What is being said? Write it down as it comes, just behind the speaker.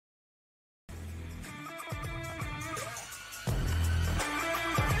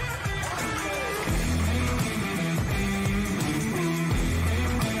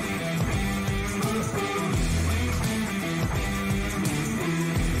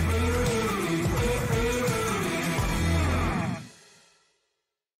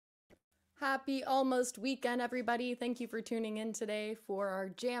Happy almost weekend, everybody. Thank you for tuning in today for our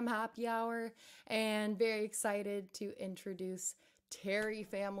Jam Happy Hour, and very excited to introduce Terry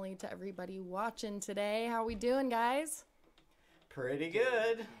family to everybody watching today. How we doing, guys? Pretty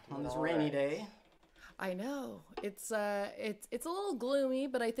good on this rainy day. I know it's a little gloomy,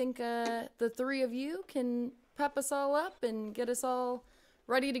 but I think the three of you can pep us all up and get us all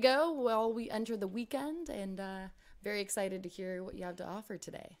ready to go while we enter the weekend, and very excited to hear what you have to offer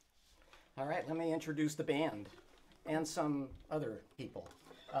today. All right, let me introduce the band and some other people.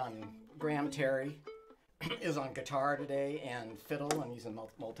 Graham Terry is on guitar today and fiddle, and he's a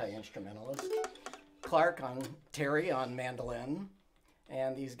multi-instrumentalist. Terry on mandolin,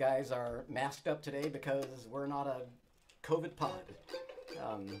 and these guys are masked up today because we're not a COVID pod.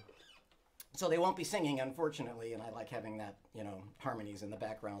 So they won't be singing, unfortunately, and I like having that, harmonies in the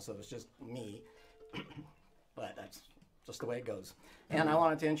background, so it's just me. But that's just the way it goes. And I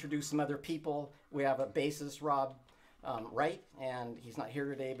wanted to introduce some other people. We have a bassist, Rob Wright, and he's not here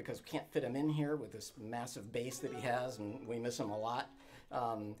today because we can't fit him in here with this massive bass that he has, and we miss him a lot.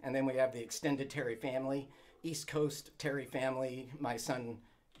 And then we have the extended Terry family, East Coast Terry family, my son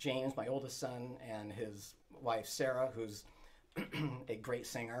James, my oldest son, and his wife Sarah, who's a great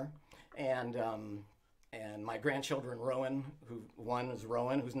singer, and my grandchildren, Rowan, one is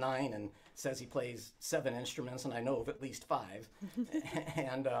Rowan, who's 9 and says he plays 7 instruments, and I know of at least 5,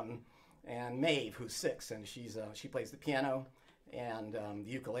 and Maeve, who's 6, and she plays the piano and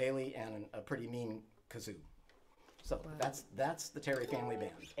the ukulele and a pretty mean kazoo. So wow. That's the Terry family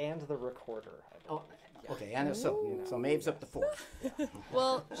band. And the recorder. Oh, okay, and so Maeve's up to 4. Yeah.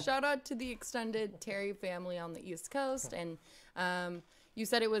 Well, shout out to the extended Terry family on the East Coast, and you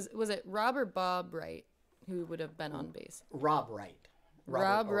said was it Rob or Bob Wright who would have been on bass? Rob Wright.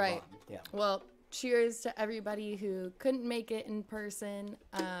 Rob Wright. Yeah. Well, cheers to everybody who couldn't make it in person,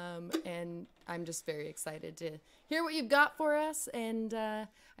 and I'm just very excited to hear what you've got for us, and I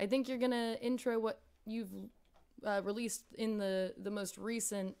think you're gonna intro what you've released in the most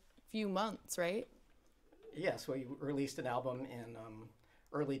recent few months, right? Yes, we released an album in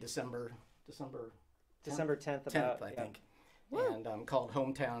early December 10th, I think, and called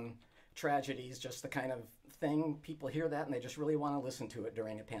Hometown Tragedies, just the kind of thing people hear that and they just really want to listen to it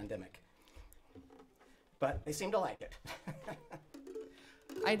during a pandemic. But they seem to like it.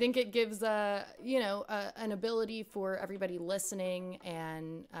 I think it gives an ability for everybody listening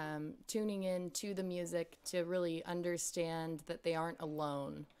and tuning in to the music to really understand that they aren't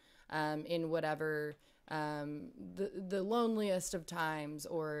alone in whatever the loneliest of times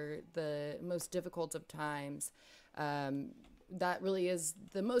or the most difficult of times. That really is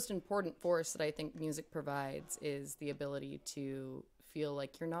the most important force that I think music provides, is the ability to feel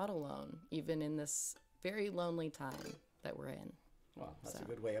like you're not alone, even in this very lonely time that we're in. Well, that's a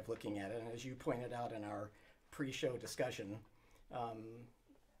good way of looking at it. And as you pointed out in our pre-show discussion,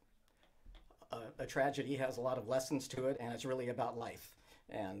 a tragedy has a lot of lessons to it, and it's really about life.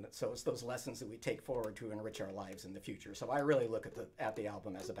 And so it's those lessons that we take forward to enrich our lives in the future. So I really look at the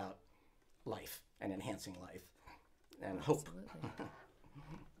album as about life and enhancing life and hope.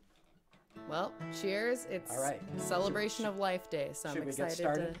 Well, cheers. It's all right. Celebration of Life Day, so I'm excited to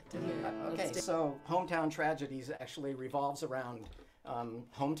hear it. Okay, so Hometown Tragedies actually revolves around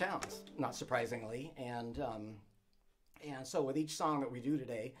hometowns, not surprisingly. And so with each song that we do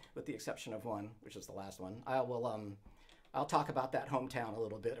today, with the exception of one, which is the last one, I'll talk about that hometown a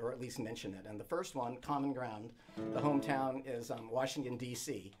little bit, or at least mention it. And the first one, Common Ground, the hometown is Washington,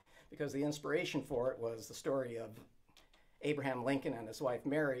 D.C., because the inspiration for it was the story of Abraham Lincoln and his wife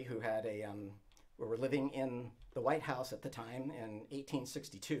Mary, who had were living in the White House at the time in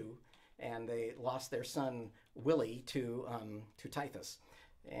 1862, and they lost their son Willie to typhus,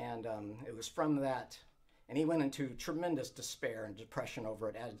 and it was from that, and he went into tremendous despair and depression over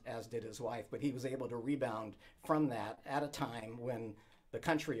it, as did his wife. But he was able to rebound from that at a time when the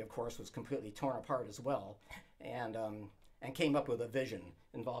country, of course, was completely torn apart as well, and came up with a vision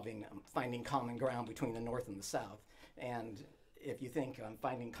involving finding common ground between the North and the South. And if you think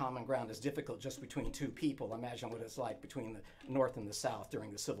finding common ground is difficult just between two people, imagine what it's like between the North and the South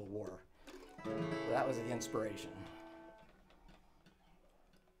during the Civil War. So that was the inspiration.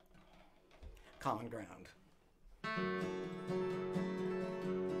 Common Ground.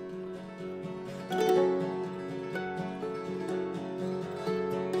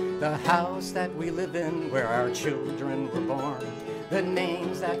 The house that we live in, where our children were born, the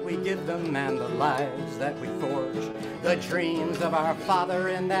names that we give them and the lives that we forge, the dreams of our father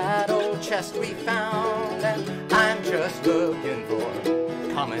in that old chest we found, and I'm just looking for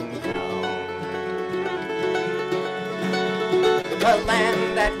common ground. The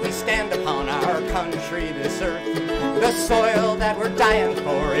land that we stand upon, our country, this earth. The soil that we're dying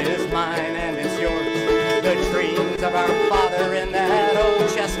for is mine and it's yours. The dreams of our father in that old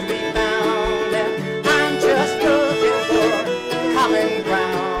chest we found. And I'm just looking for common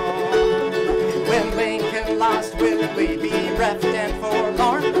ground. When Lincoln lost, will we be reft and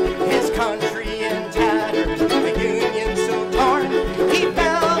forlorn? His country in tatters, the Union so torn. He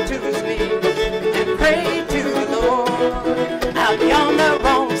fell to his knees and prayed to the Lord. Out beyond the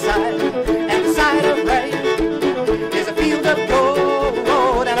wrong side and the side of right is a field of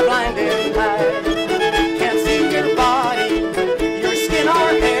gold and a blinding light. Can't see your body, your skin or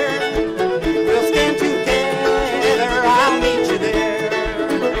hair. We'll stand together, I'll meet you there.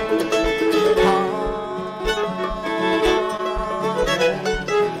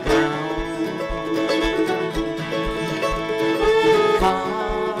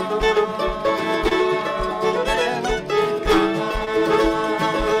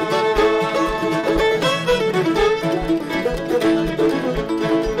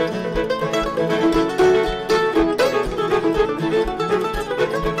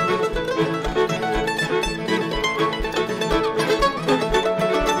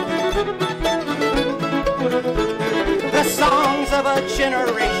 The songs of a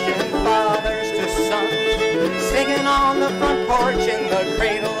generation, fathers to sons, singing on the front porch in the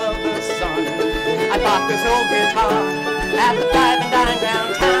cradle of the sun. I bought this old guitar at the five and dime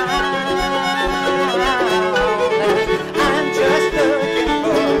downtown. I'm just looking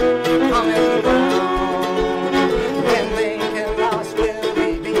for common ground. When Lincoln lost, will we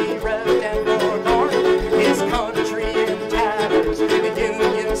be reft and forlorn? His country in tatters, the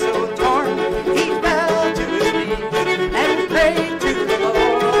Union so torn. He fell to his knees and prayed to the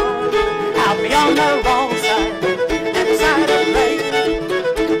Lord. Out beyond the wrong side and the side of right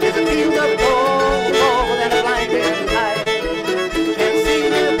is a field of gold and a blinding light. Can't see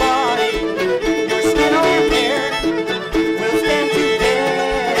your body, your skin or hair. We'll stand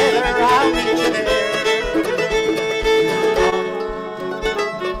together, I'll meet you there.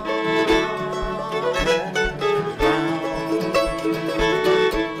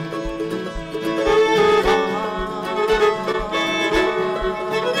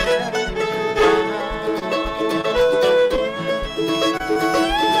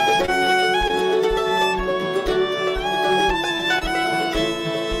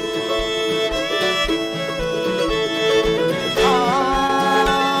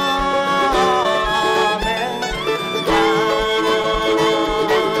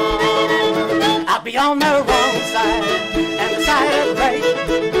 I'll be on the wrong side and the side of right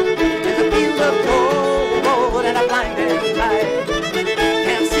is a field of gold and a blinding light.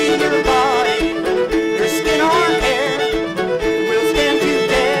 Can't see your body, your skin or hair. We'll stand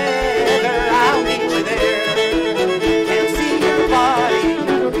together, I'll meet you there. Can't see your body,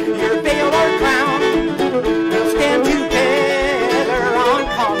 your veil or crown. We'll stand together on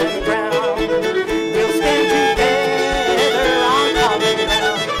common ground. We'll stand together on common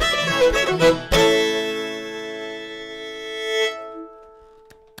ground.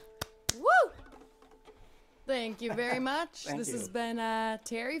 Woo! Thank you very much. Thank This you. has been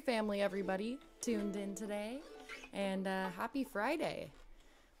Terry family, everybody, tuned in today. And happy Friday.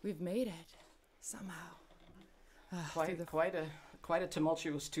 We've made it somehow. Quite a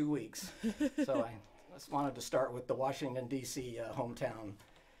tumultuous 2 weeks. So I just wanted to start with the Washington, D.C. Hometown,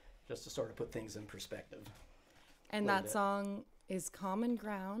 just to sort of put things in perspective. And little that bit. song is Common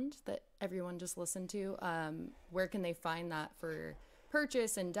Ground that everyone just listened to. Where can they find that for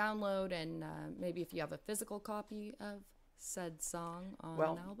purchase and download? And maybe if you have a physical copy of said song on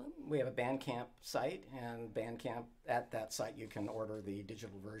Well, an album? we have a Bandcamp site, and Bandcamp, at that site you can order the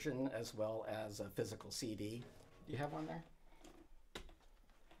digital version as well as a physical CD. Do you have one there?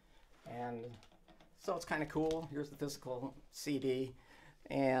 And so it's kind of cool. Here's the physical CD,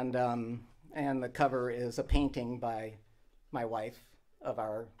 and the cover is a painting by my wife of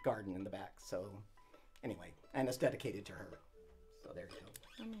our garden in the back. So anyway, and it's dedicated to her. So there you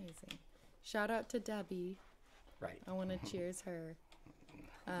go. Amazing. Shout out to Debbie. Right. I want to cheers her.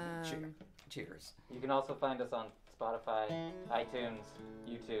 Cheers. You can also find us on Spotify, iTunes,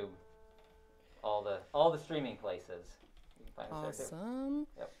 YouTube, all the streaming places. You can find us there too. Awesome.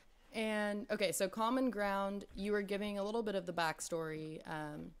 Yep. And okay, so Common Ground, you were giving a little bit of the backstory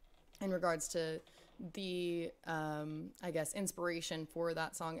in regards to the, I guess, inspiration for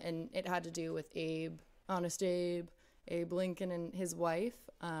that song. And it had to do with Honest Abe Lincoln and his wife.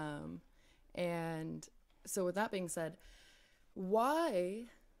 And so with that being said, why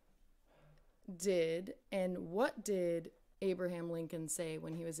what did Abraham Lincoln say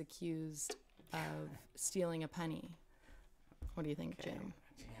when he was accused of stealing a penny? What do you think, Jim?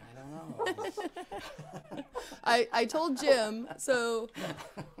 Yeah, I don't know. I told Jim, so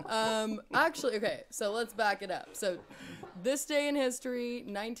actually, okay, so let's back it up. So this day in history,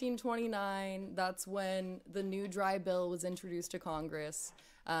 1929, that's when the new dry bill was introduced to Congress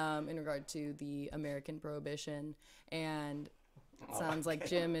in regard to the American Prohibition. And it sounds like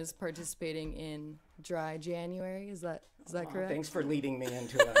Jim is participating in Dry January. Is that correct? Thanks for leading me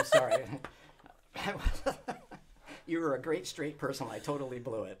into it. I'm sorry. You were a great straight person. I totally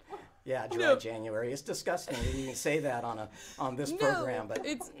blew it. Yeah, Dry January. It's disgusting that you can say that on this program, but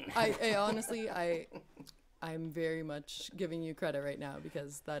I honestly I'm very much giving you credit right now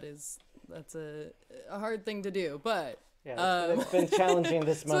because that's a hard thing to do, but yeah, it's been challenging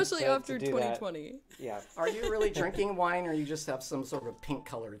this month, especially after to 2020. That. Yeah. Are you really drinking wine, or you just have some sort of pink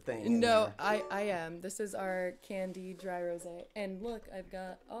colored thing? in No, there? I am. This is our candy dry rosé, and look, I've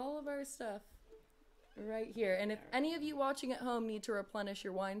got all of our stuff right here. And if any of you watching at home need to replenish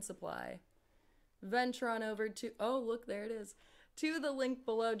your wine supply, venture on over to, oh, look, there it is, to the link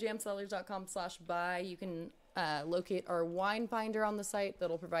below, jamcellars.com/buy. You can locate our wine finder on the site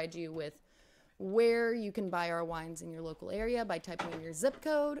that'll provide you with where you can buy our wines in your local area by typing in your zip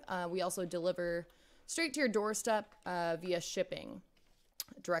code. We also deliver straight to your doorstep via shipping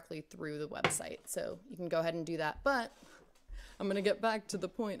directly through the website. So you can go ahead and do that. But I'm going to get back to the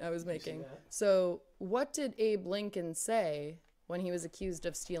point I was making. So what did Abe Lincoln say when he was accused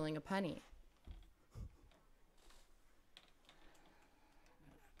of stealing a penny?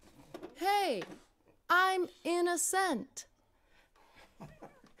 Hey, I'm innocent.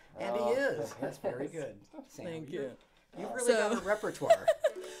 And he is. That's very good. Sam. Thank you. You've really got a repertoire.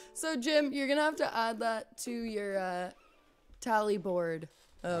 So, Jim, you're going to have to add that to your tally board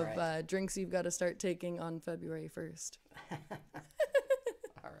of right. drinks you've got to start taking on February 1st.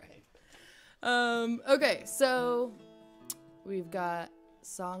 All right. Okay, so we've got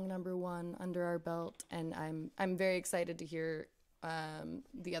song number 1 under our belt, and I'm very excited to hear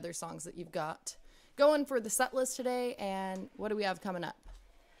the other songs that you've got going for the set list today. And what do we have coming up?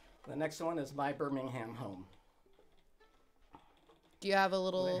 The next one is My Birmingham Home. Do you have a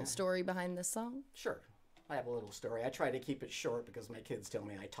little story behind this song? Sure. I have a little story. I try to keep it short because my kids tell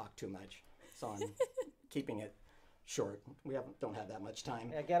me I talk too much. So I'm keeping it short. We don't have that much time.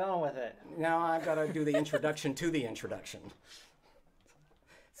 Yeah, get on with it. Now I've got to do the introduction to the introduction.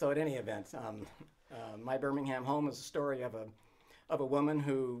 So at any event, My Birmingham Home is a story of a woman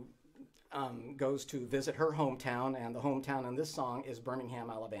who goes to visit her hometown, and the hometown in this song is Birmingham,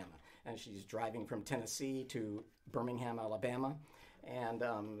 Alabama. And she's driving from Tennessee to Birmingham, Alabama, and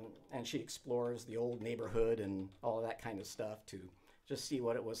she explores the old neighborhood and all of that kind of stuff to just see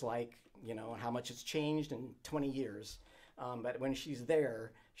what it was like, you know, how much it's changed in 20 years. But when she's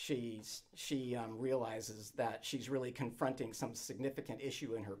there, she realizes that she's really confronting some significant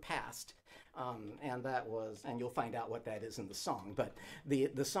issue in her past. And you'll find out what that is in the song. But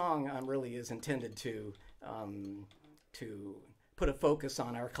the song really is intended to put a focus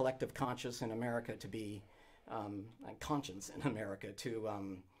on our collective conscience in America, to be conscience in America, to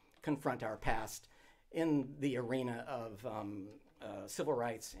confront our past in the arena of civil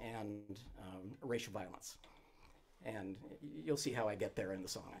rights and racial violence. And you'll see how I get there in the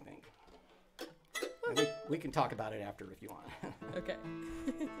song, I think. And we can talk about it after if you want. Okay.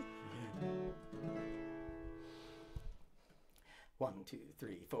 1, 2,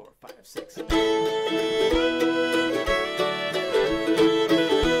 3, 4, 5, 6.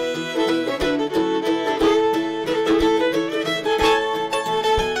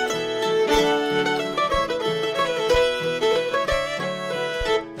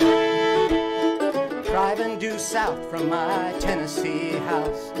 Driving due south from my Tennessee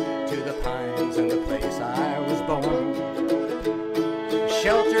house to the pines and the place I was born,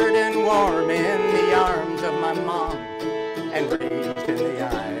 sheltered and warm in the arms of my mom, and raised in the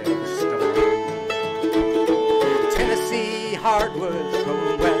eye of the storm. Tennessee hardwoods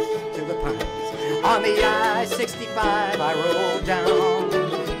from west to the pines. On the I-65 I rolled down.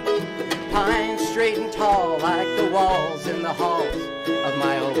 Pines straight and tall like the walls in the halls of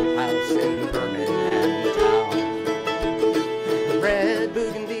my old house in Birmingham town. Red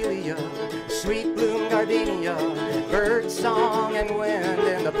bougainvillea, sweet bloom gardenia, bird song and wind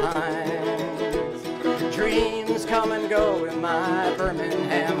in the pines. Dreams come and go in my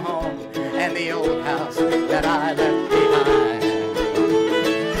Birmingham home, and the old house that I left behind.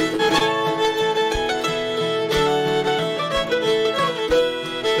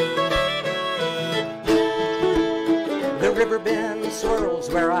 The river bend swirls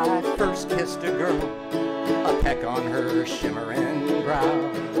where I first kissed a girl, a peck on her shimmering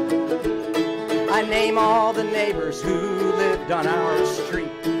brow. I name all the neighbors who lived on our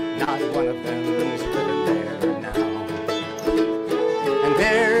street. Not one of them's living there now. And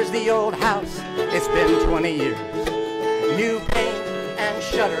there's the old house, it's been 20 years. New paint and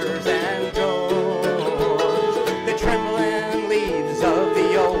shutters and doors. The trembling leaves of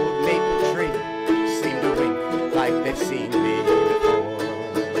the old maple tree seem to wink like they've seen me before.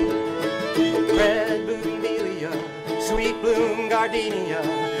 Red bougainvillea, sweet bloom gardenia,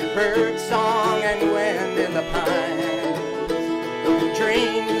 bird song and wind in the pines.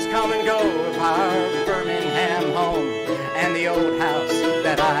 Dreams come and go of our Birmingham home and the old house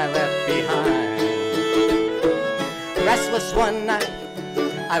that I left behind. Restless one night,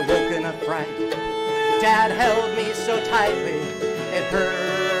 I woke in a fright. Dad held me so tightly, it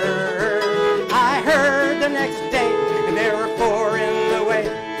hurt. I heard the next day there were 4 in the way,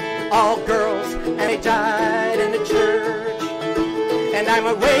 all girls, and they died in the church. And I'm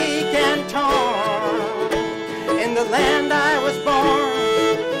awake and torn in the land I was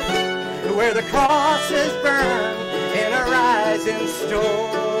born, where the crosses burn in a rising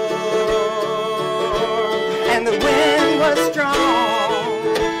storm. And the wind was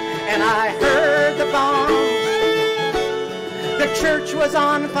strong, and I heard the bombs. The church was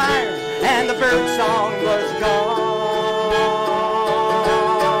on fire, and the bird song was gone.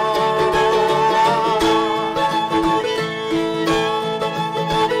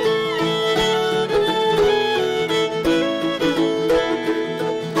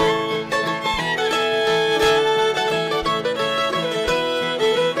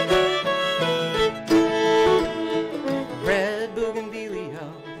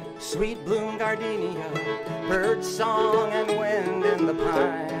 Sweet bloom gardenia, bird song and wind in the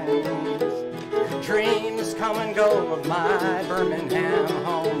pines. Dreams come and go of my Birmingham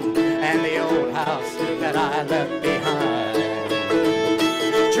home and the old house that I left behind.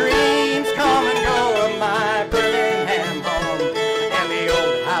 Dreams come and go of my Birmingham home and the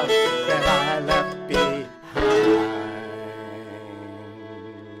old house that I left behind.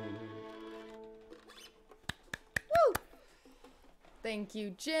 Thank you,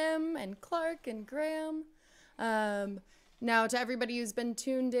 Jim and Clark and Graham. Now, to everybody who's been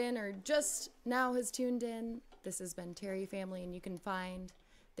tuned in or just now has tuned in, this has been Terry Family, and you can find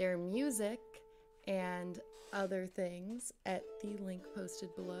their music and other things at the link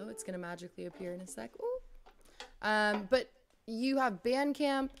posted below. It's going to magically appear in a sec. But you have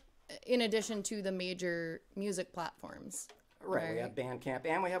Bandcamp in addition to the major music platforms. Right, we have Bandcamp,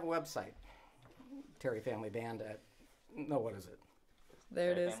 and we have a website, Terry Family Band at, no, what is it?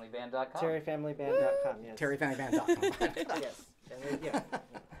 There it is. TerryFamilyBand.com. TerryFamilyBand.com, yes. TerryFamilyBand.com. Yes. Yeah.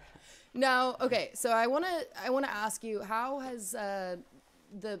 Now, okay, so I wanna ask you, how has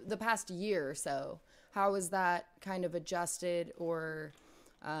the past year or so, how has that kind of adjusted or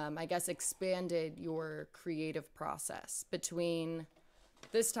I guess expanded your creative process between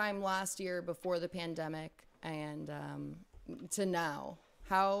this time last year before the pandemic and to now?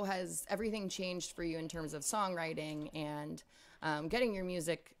 How has everything changed for you in terms of songwriting and getting your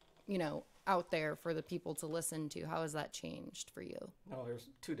music, you know, out there for the people to listen to? How has that changed for you? Well, there's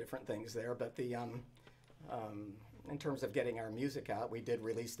 2 different things there, but the in terms of getting our music out, we did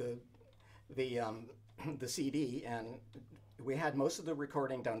release the CD, and we had most of the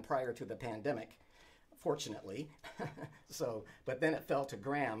recording done prior to the pandemic, fortunately. So, but then it fell to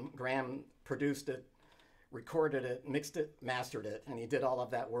Graham. Graham produced it, recorded it, mixed it, mastered it, and he did all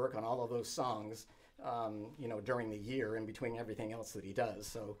of that work on all of those songs. You know, during the year and between everything else that he does.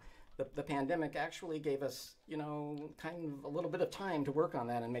 So the pandemic actually gave us, you know, kind of a little bit of time to work on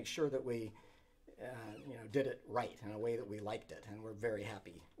that and make sure that we, you know, did it right in a way that we liked it. And we're very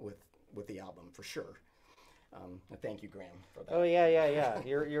happy with the album for sure. And thank you, Graham, for that. Oh, yeah.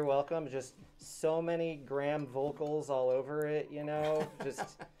 You're welcome. Just so many Graham vocals all over it, you know.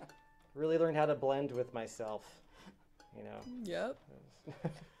 Just really learned how to blend with myself, you know. Yep.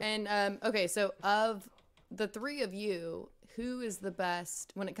 And okay, so of the 3 of you, who is the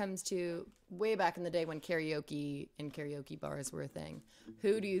best when it comes to way back in the day when karaoke and karaoke bars were a thing?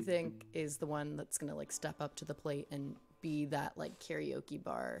 Who do you think is the one that's gonna like step up to the plate and be that like karaoke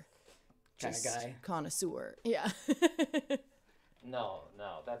bar kind of guy, connoisseur? Yeah. No,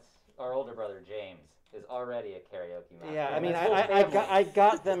 that's our older brother James is already a karaoke master. Yeah, I mean, That's whole I family.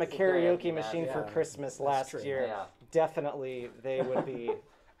 got them a It's karaoke machine yeah, for Christmas that's last true. year. Yeah. Definitely, they would be.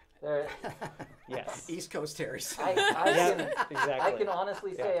 There, Yes. East Coast Terrys. I Yeah, can, exactly. I can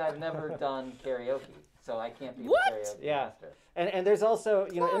honestly say I've never done karaoke, so I can't be What? the karaoke Yeah. master. And there's also,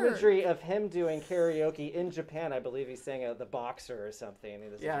 you know, Clark. imagery of him doing karaoke in Japan. I believe he sang The Boxer or something.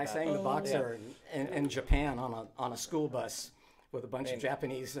 Yeah, I sang The Boxer in Japan on a school bus with a bunch of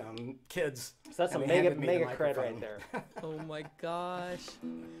Japanese kids. So that's some and they mega handed me the mega cred microphone. right there. Oh my gosh.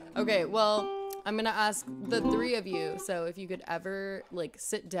 Okay, well, I'm gonna ask the three of you. So if you could ever like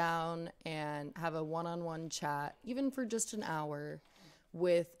sit down and have a one-on-one chat, even for just an hour,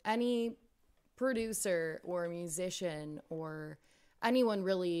 with any producer or musician or anyone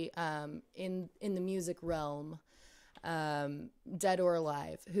really in the music realm, dead or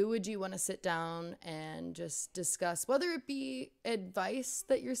alive, who would you want to sit down and just discuss, whether it be advice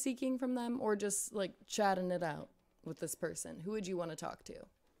that you're seeking from them or just like chatting it out with this person? Who would you want to talk to?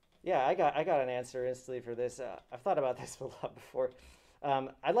 Yeah, I got an answer instantly for this. I've thought about this a lot before.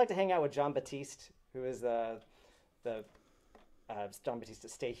 I'd like to hang out with John Batiste, who is the John Batiste,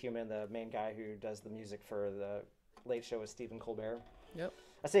 Stay Human, the main guy who does the music for the Late Show with Stephen Colbert. Yep.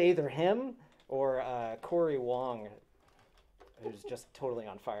 I say either him or Corey Wong, who's just totally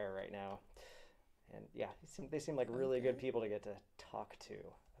on fire right now. And yeah, they seem like really good people to get to talk to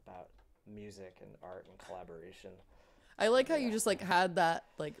about music and art and collaboration. I like how you just like had that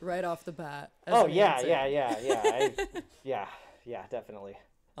like right off the bat. As Oh an yeah, answer. yeah, definitely.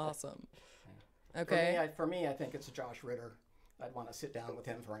 Awesome. Okay. For me, I think it's Josh Ritter. I'd want to sit down with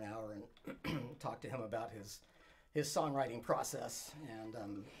him for an hour and talk to him about his songwriting process, and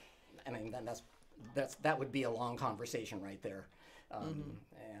I mean, then that would be a long conversation right there,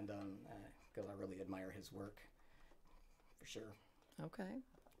 and because I really admire his work, for sure. Okay.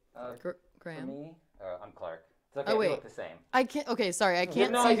 Graham. For me, I'm Clark. It's okay. Oh, We wait. look the same. I can't. Okay, sorry. I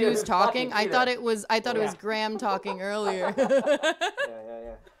can't no see idea who's who's talking. talking I thought either. it was. I thought it was Yeah. Graham talking earlier.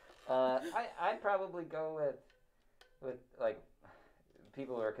 Yeah. I'd probably go with like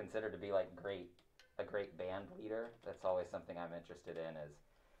people who are considered to be like a great band leader. That's always something I'm interested in.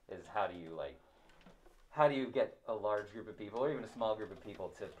 Is how do you get a large group of people or even a small group of people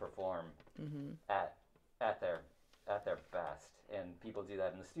to perform at their best? And people do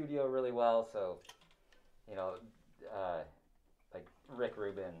that in the studio really well. So, you know, like Rick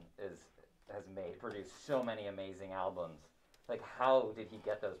Rubin has produced so many amazing albums. Like, how did he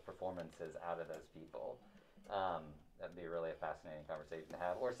get those performances out of those people? That'd be really a fascinating conversation to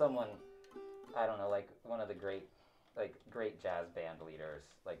have. Or someone, I don't know, like one of the great jazz band leaders,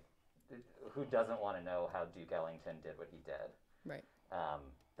 like who doesn't want to know how Duke Ellington did what he did? Right.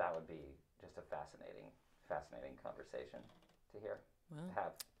 That would be just a fascinating conversation to hear, Well, to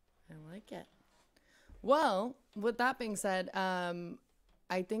have. I like it. Well, with that being said,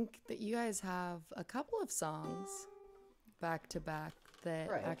 I think that you guys have a couple of songs back to back that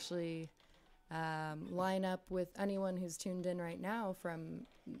Right. actually line up with anyone who's tuned in right now from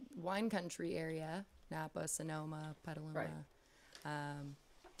wine country area, Napa, Sonoma, Petaluma. Right.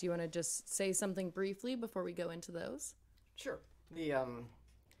 Do you want to just say something briefly before we go into those? Sure.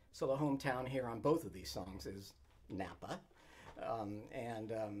 So the hometown here on both of these songs is Napa,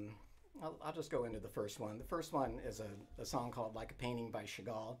 and I'll just go into the first one. The first one is a song called "Like a Painting" by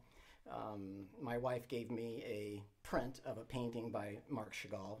Chagall. My wife gave me a print of a painting by Marc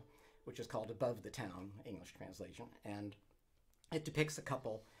Chagall, which is called "Above the Town," English translation, and it depicts a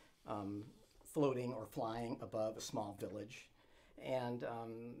couple floating or flying above a small village. And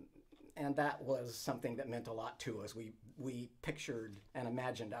that was something that meant a lot to us. We pictured and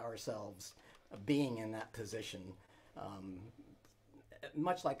imagined ourselves being in that position,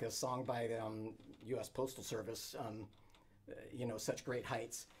 much like a song by the U.S. Postal Service, you know, Such Great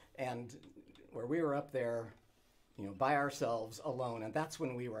Heights, and where we were up there, you know, by ourselves alone, and that's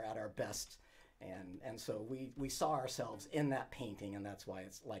when we were at our best. And so we saw ourselves in that painting, and that's why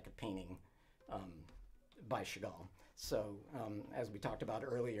it's like a painting by Chagall. So, as we talked about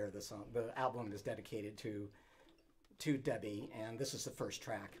earlier, the album is dedicated to Debbie, and this is the first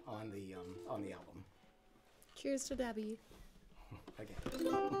track on the album. Cheers to Debbie. Again.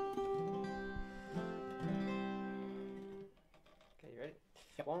 Okay, you ready?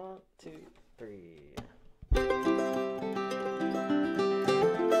 Yep. 1, 2, 3.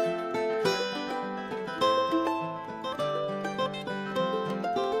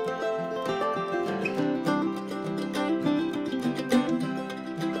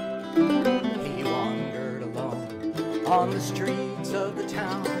 He wandered alone on the streets of the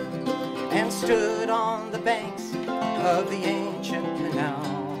town and stood on the banks of the ancient canal.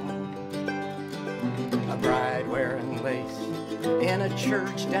 A bride wearing lace in a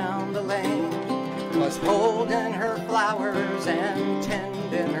church down the lane was holding her flowers and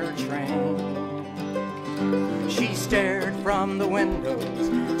tending her train. She stared from the windows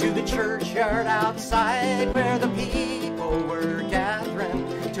to the churchyard outside where the people were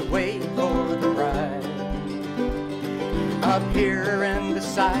gathering to wait for the bride. Up here and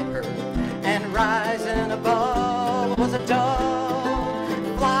beside her and rising above was a dove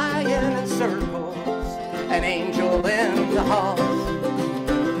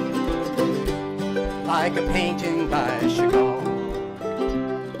like a painting by Chagall.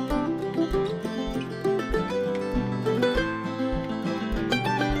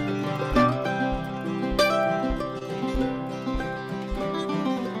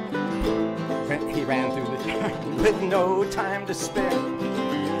 He ran through the town with no time to spare.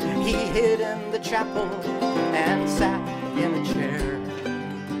 He hid in the chapel and sat in a chair.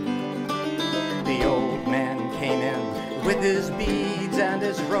 The old man came in with his beads and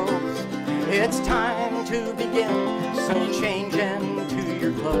his robes. It's time to begin, so change into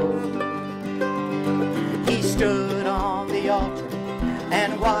your clothes. He stood on the altar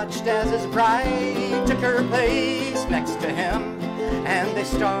and watched as his bride took her place next to him, and they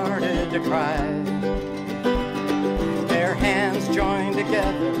started to cry. Their hands joined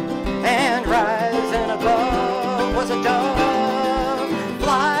together, and rising above was a dove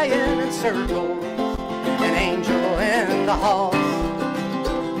flying in circles, an angel in the halls,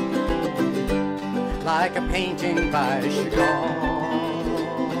 like a painting by Chagall,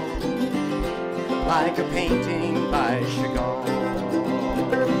 like a painting by Chagall.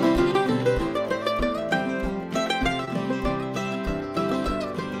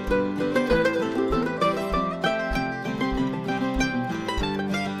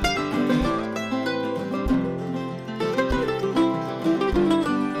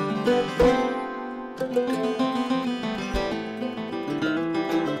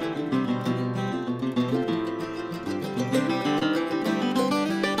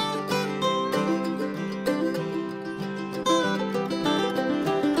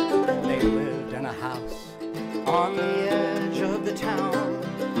 On the edge of the town,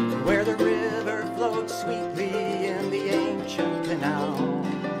 where the river flowed sweetly in the ancient canal.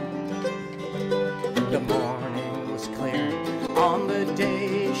 The morning was clear on the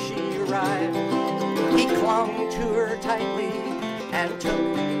day she arrived. He clung to her tightly and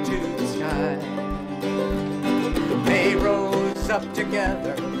took to the sky. They rose up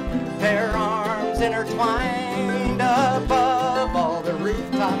together, their arms intertwined, above all the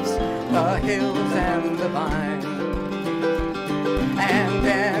rooftops, the hills and the vine. And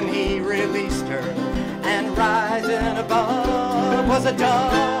then he released her, and rising above was a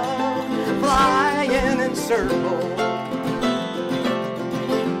dove flying in circles,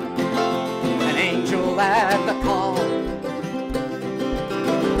 an angel at the call,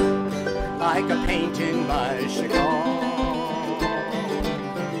 like a painting by Chagall,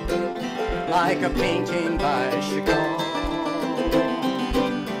 like a painting by Chagall,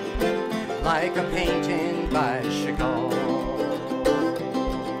 like a painting by Chagall.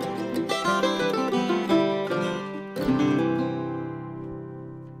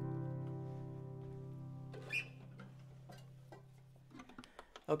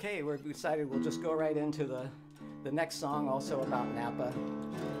 Okay, we decided we'll just go right into the next song, also about Napa.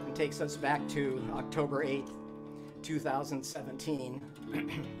 It takes us back to October 8th, 2017.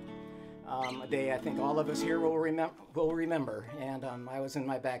 A day I think all of us here will remember. And I was in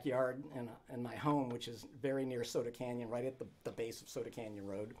my backyard in my home, which is very near Soda Canyon, right at the base of Soda Canyon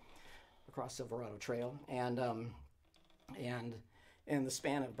Road, across Silverado Trail. And in the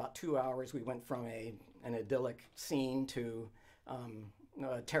span of about 2 hours, we went from an idyllic scene to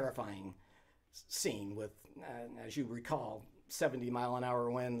a terrifying scene with, as you recall,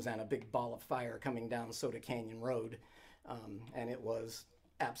 70-mile-an-hour winds and a big ball of fire coming down Soda Canyon Road. And it was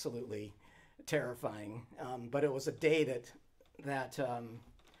absolutely terrifying. But it was a day that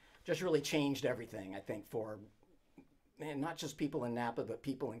just really changed everything, I think, for not just people in Napa, but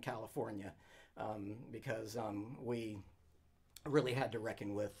people in California, because we really had to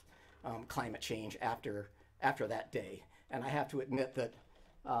reckon with climate change after that day. And I have to admit that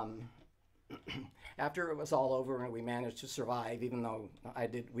after it was all over and we managed to survive, even though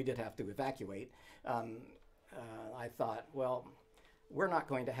we did have to evacuate, I thought, well, we're not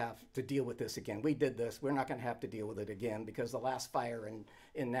going to have to deal with this again. We did this. We're not going to have to deal with it again, because the last fire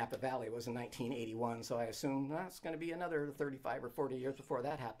in Napa Valley was in 1981. So I assume that's going to be another 35 or 40 years before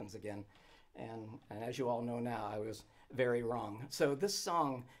that happens again. And as you all know now, I was very wrong. So this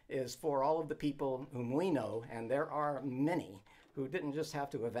song is for all of the people whom we know, and there are many who didn't just have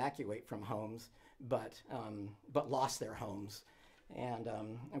to evacuate from homes, but lost their homes. And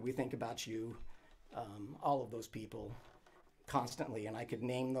we think about you, all of those people, constantly. And I could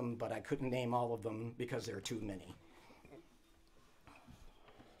name them, but I couldn't name all of them because there are too many.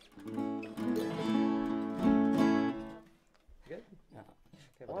 Good?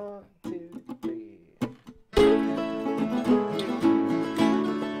 Okay, 1, 2, 3.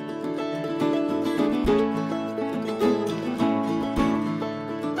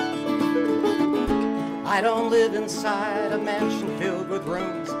 I don't live inside a mansion filled with of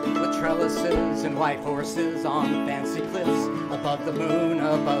rooms with trellises and white horses on fancy cliffs above the moon,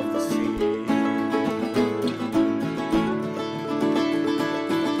 above the sea.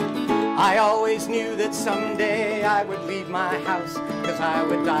 I always knew that someday I would leave my house, 'cause I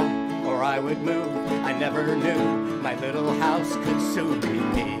would die or I would move. I never knew my little house could soon be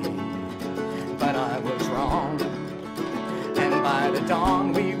me, but I was wrong. And by the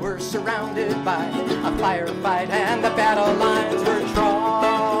dawn we were surrounded by a firefight, and the battle lines were drawn.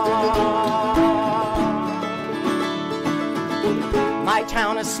 My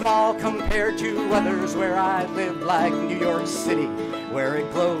town is small compared to others where I live, like New York City, where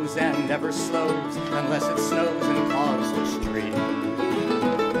it glows and never slows unless it snows and clogs the street.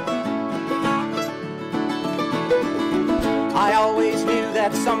 I always knew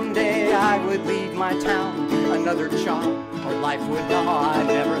that someday I would leave my town, another job or life would dawn. I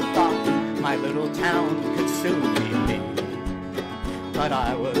never thought my little town could soon be me, but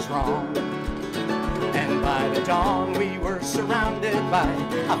I was wrong. And by the dawn we were surrounded by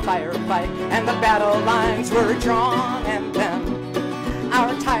a firefight, and the battle lines were drawn. And then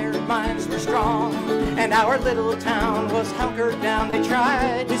our tired minds were strong, and our little town was hunkered down. They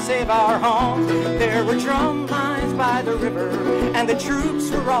tried to save our homes. There were drum lines by the river, and the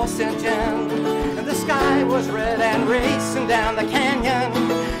troops were all sent in. And the sky was red and racing down the canyon.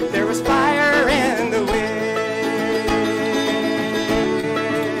 There was fire in the wind.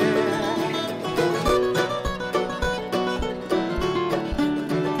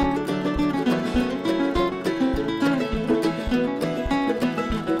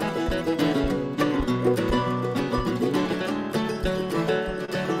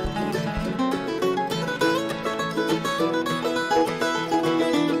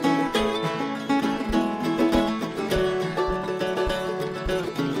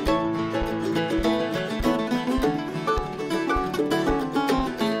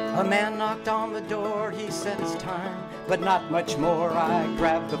 But not much more. I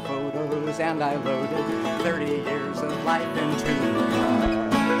grabbed the photos and I loaded 30 years of life into the car.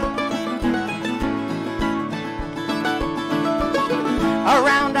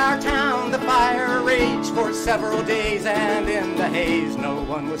 Around our town the fire raged for several days, and in the haze no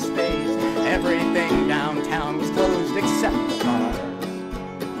one was fazed. Everything downtown was closed except the cars.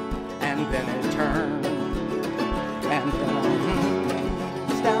 And then it turned, and then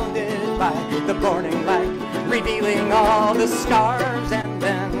astounded by the burning light, revealing all the scars. And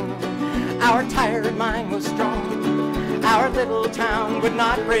then our tired mind was strong. Our little town would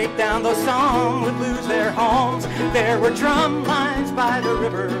not break down, though some would lose their homes. There were drum lines by the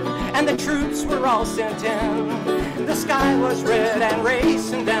river, and the troops were all sent in. The sky was red and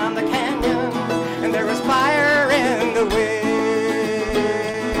racing down the canyon, and there was fire in the wind.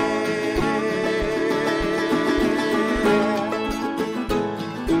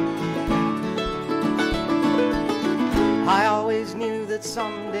 I always knew that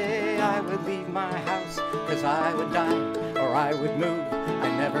someday I would leave my house, 'cause I would die or I would move. I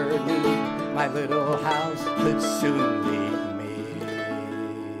never knew my little house could soon leave me.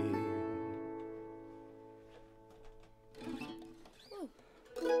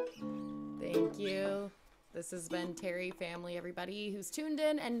 Thank you. This has been Terry Family, everybody who's tuned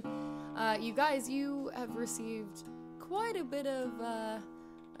in. And you guys, you have received quite a bit of,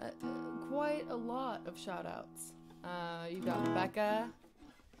 quite a lot of shout outs. You got Becca,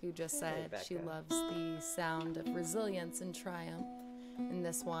 who just said she loves the sound of resilience and triumph in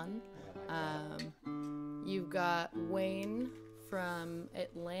this one. You've got Wayne from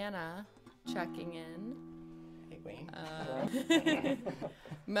Atlanta checking in. Hey, Wayne.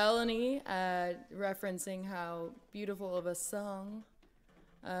 Melanie referencing how beautiful of a song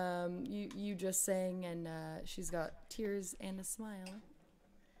you just sang, and she's got tears and a smile.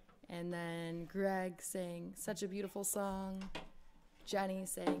 And then Greg saying, such a beautiful song. Jenny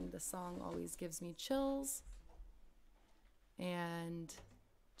saying, the song always gives me chills. And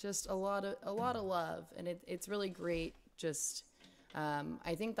just a lot of love. And it's really great. Just,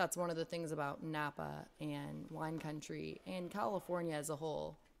 I think that's one of the things about Napa and wine country and California as a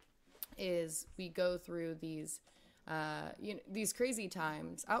whole, is we go through these, these crazy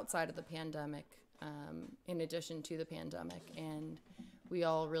times outside of the pandemic, in addition to the pandemic. And we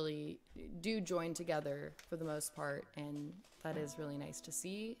all really do join together for the most part, and that is really nice to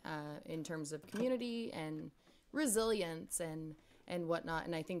see in terms of community and resilience and whatnot.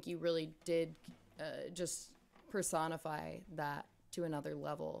 And I think you really did just personify that to another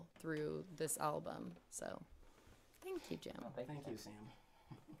level through this album. So thank you, Jim. Thank you,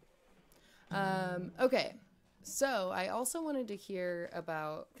 Sam. Okay, so I also wanted to hear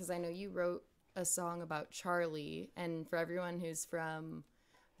about, because I know you wrote a song about Charlie. And for everyone who's from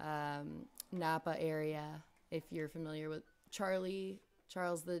Napa area, if you're familiar with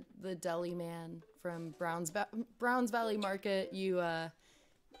Charles the deli man from Browns Valley Market, you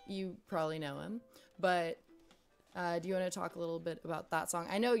probably know him. But do you want to talk a little bit about that song?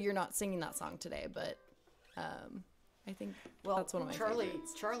 I know you're not singing that song today, but I think that's one of my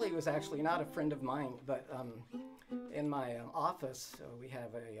favorites. Charlie was actually not a friend of mine, but in my office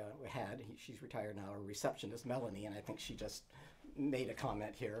she's retired now, a receptionist, Melanie, and I think she just made a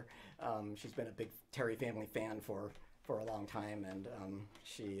comment here. She's been a big Terry family fan for a long time, and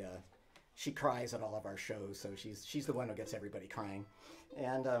she cries at all of our shows, so she's the one who gets everybody crying.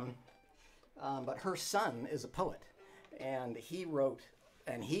 And but her son is a poet, and he wrote,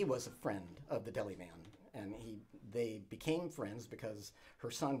 and he was a friend of the deli man, and they became friends because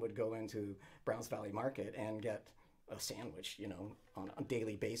her son would go into Browns Valley Market and get a sandwich, on a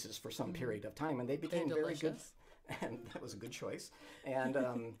daily basis for some period of time, and they became very good. And that was a good choice, and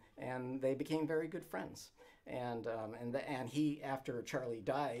and they became very good friends. And he, after Charlie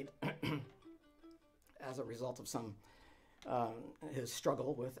died, as a result of some his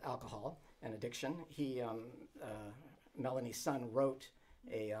struggle with alcohol and addiction, Melanie's son wrote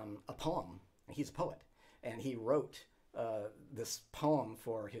a poem. He's a poet, and he wrote this poem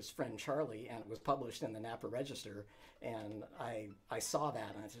for his friend Charlie, and it was published in the Napa Register. And I saw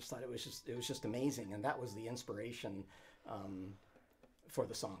that, and I just thought it was just amazing, and that was the inspiration for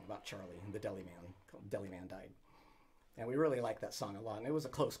the song about Charlie and the deli man. Deli Man died, and we really liked that song a lot. And it was a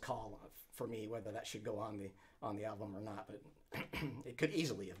close call for me whether that should go on the album or not, but it could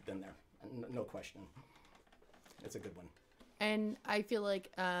easily have been there, no question. It's a good one. And I feel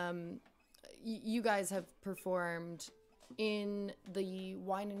like you guys have performed in the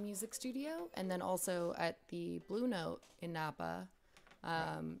Wine and Music Studio, and then also at the Blue Note in Napa.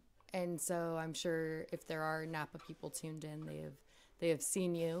 And so I'm sure if there are Napa people tuned in, they have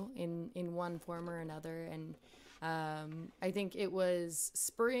seen you in one form or another. And I think it was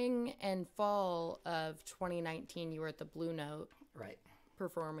spring and fall of 2019 you were at the Blue Note, right,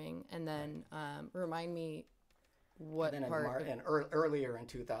 performing. And then remind me what and then part. Earlier in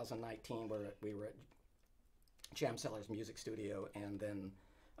 2019, we were at Jam Cellars Music Studio, and then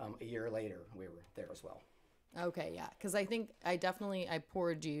a year later we were there as well. Okay, yeah, because I think I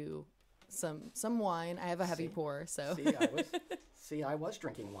poured you some wine. I have a heavy pour, so. I was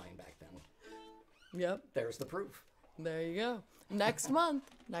drinking wine back then. Yep. There's the proof. There you go. Next month.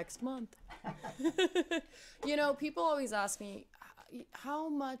 People always ask me, how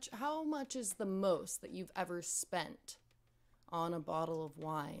much is the most that you've ever spent on a bottle of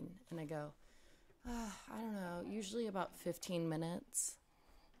wine? And I go, I don't know, usually about 15 minutes.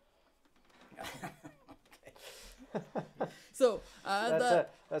 So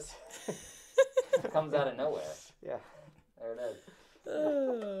that's comes out of nowhere. Yeah. There it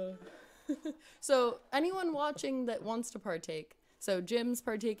is. So anyone watching that wants to partake, so Jim's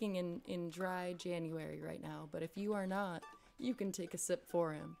partaking in dry January right now, but if you are not, you can take a sip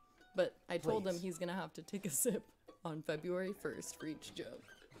for him. But I told him he's gonna have to take a sip on February 1st for each joke.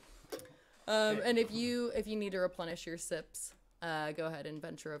 And if you need to replenish your sips, go ahead and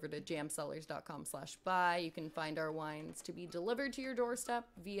venture over to jamcellars.com/buy. You can find our wines to be delivered to your doorstep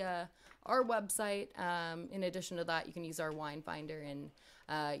via our website. In addition to that, you can use our wine finder and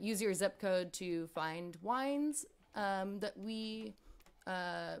use your zip code to find wines that we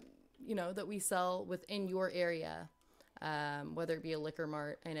sell within your area, whether it be a liquor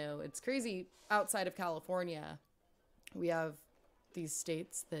mart. I know it's crazy outside of California. We have these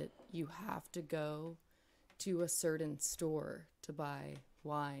states that you have to go to a certain store to buy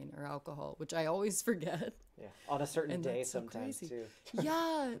wine or alcohol, which I always forget. Yeah, on a certain And day that's so sometimes crazy. too.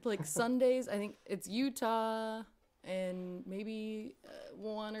 Yeah, like Sundays. I think it's Utah and maybe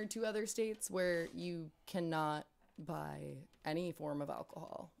one or two other states where you cannot buy any form of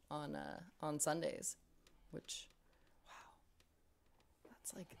alcohol on Sundays, which,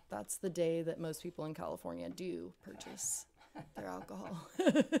 wow, that's the day that most people in California do purchase their alcohol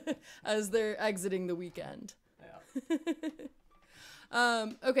as they're exiting the weekend. Yeah.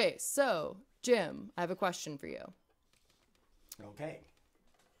 Okay, so Jim, I have a question for you. Okay.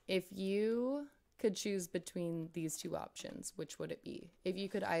 If you could choose between these two options, which would it be? If you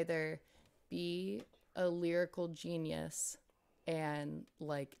could either be a lyrical genius and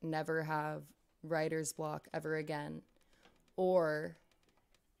never have writer's block ever again, or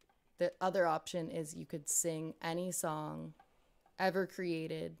the other option is you could sing any song ever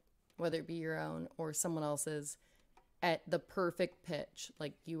created, whether it be your own or someone else's, at the perfect pitch.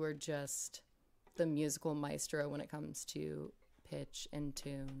 Like you are just the musical maestro when it comes to pitch and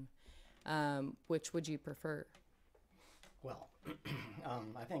tune. Which would you prefer? Well,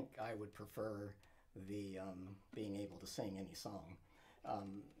 I think I would prefer the being able to sing any song,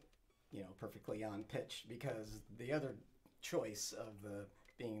 perfectly on pitch, because the other choice of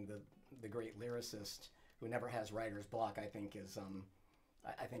being the great lyricist who never has writer's block, I think is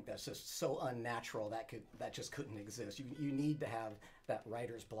I think that's just so unnatural that just couldn't exist. You need to have that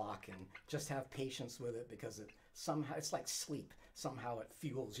writer's block and just have patience with it, because it's like sleep. Somehow it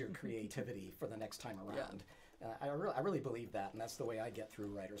fuels your creativity for the next time around. I really believe that, and that's the way I get through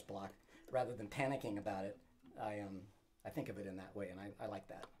writer's block. Rather than panicking about it, I think of it in that way, and I like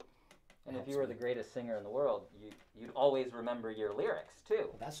that. And if you were the greatest singer in the world, you'd always remember your lyrics too.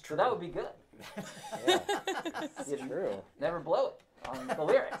 That's true. So that would be good. Yeah, that's true. Never blow it on the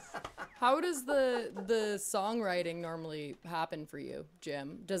lyrics. How does the songwriting normally happen for you,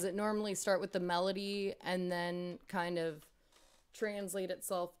 Jim? Does it normally start with the melody and then kind of translate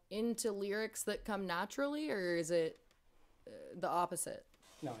itself into lyrics that come naturally, or is it the opposite?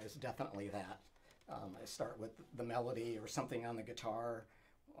 No, it's definitely that. I start with the melody or something on the guitar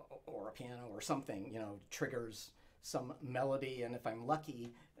or a piano or something, triggers some melody, and if I'm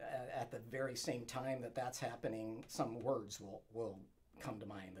lucky, at the very same time that's happening, some words will come to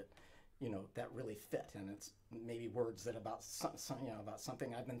mind that really fit, and it's maybe words that about about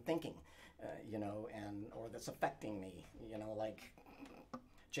something I've been thinking, or that's affecting me, like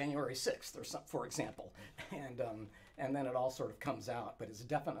January 6th or something, for example, and then it all sort of comes out. But it's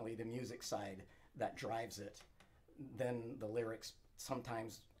definitely the music side that drives it, then the lyrics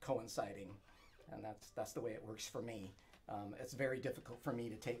sometimes coinciding, and that's the way it works for me. It's very difficult for me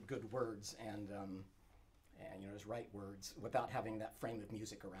to take good words and just write words without having that frame of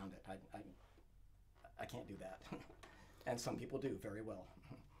music around it. I can't do that. And some people do very well.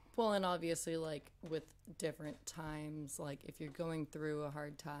 Well, and obviously, like, with different times, like if you're going through a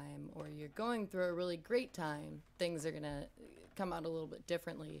hard time or you're going through a really great time, things are gonna come out a little bit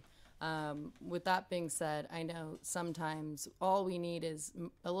differently. With that being said, I know sometimes all we need is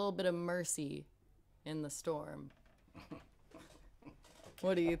a little bit of mercy in the storm.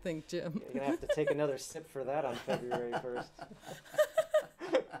 What do you think, Jim? You're going to have to take another sip for that on February 1st.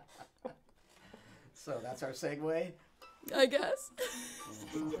 So that's our segue? I guess.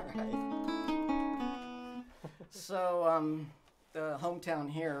 All right. So the hometown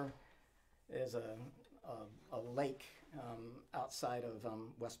here is a lake outside of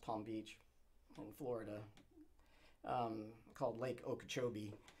West Palm Beach in Florida, called Lake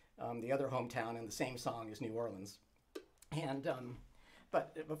Okeechobee. The other hometown in the same song is New Orleans. And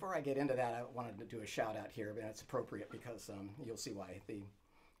but before I get into that, I wanted to do a shout out here, and it's appropriate because you'll see why.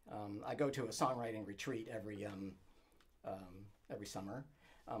 I go to a songwriting retreat every summer.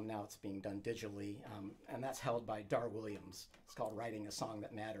 Now it's being done digitally, and that's held by Dar Williams. It's called Writing a Song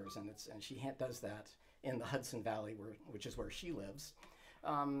That Matters, and she does that in the Hudson Valley, which is where she lives.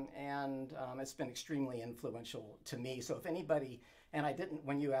 It's been extremely influential to me. So if anybody, and I didn't,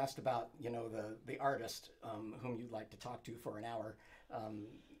 when you asked about, the artist whom you'd like to talk to for an hour,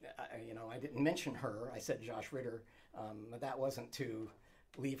 I didn't mention her. I said Josh Ritter. That wasn't to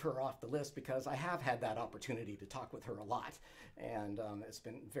leave her off the list, because I have had that opportunity to talk with her a lot, and it's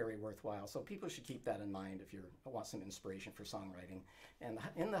been very worthwhile. So people should keep that in mind if you want some inspiration for songwriting. And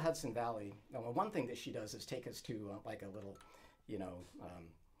in the Hudson Valley, one thing that she does is take us to like a little,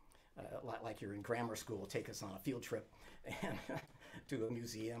 like you're in grammar school, take us on a field trip and to a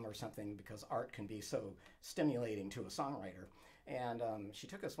museum or something, because art can be so stimulating to a songwriter. And she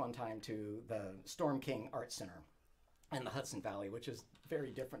took us one time to the Storm King Art Center in the Hudson Valley, which is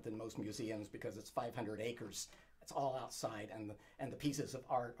very different than most museums because it's 500 acres. It's all outside, and the pieces of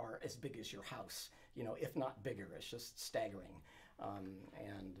art are as big as your house, if not bigger. It's just staggering.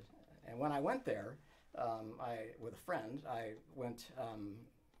 And when I went there, with a friend, I went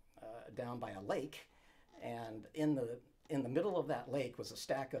down by a lake, and in the middle of that lake was a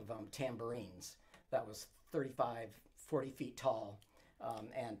stack of tambourines that was 35, 40 feet tall,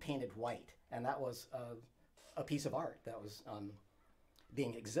 and painted white, and that was a piece of art that was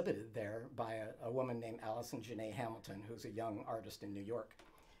being exhibited there by a woman named Allison Janae Hamilton, who's a young artist in New York.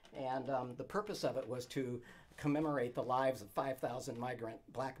 And the purpose of it was to commemorate the lives of 5,000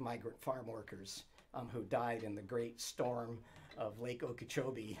 black migrant farm workers who died in the great storm of Lake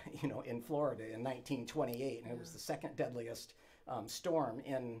Okeechobee, in Florida in 1928. And it was the second deadliest storm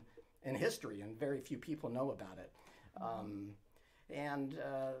in history, and very few people know about it. And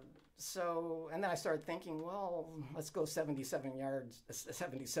then I started thinking, well, let's go 77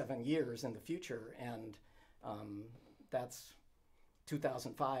 years in the future, and that's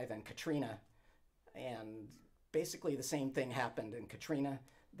 2005 and Katrina, and basically the same thing happened in Katrina.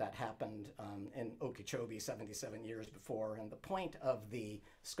 that happened in Okeechobee 77 years before. And the point of the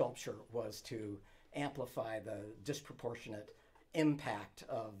sculpture was to amplify the disproportionate impact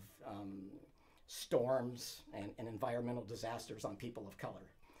of storms and environmental disasters on people of color.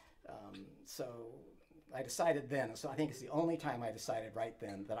 So I decided then, so I think it's the only time I decided right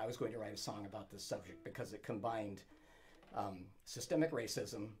then that I was going to write a song about this subject, because it combined systemic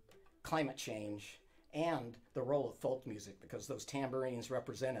racism, climate change, and the role of folk music, because those tambourines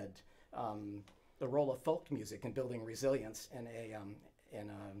represented the role of folk music in building resilience in a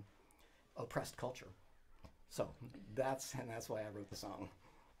oppressed culture. So that's why I wrote the song.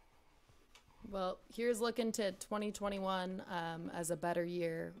 Well, here's looking to 2021 as a better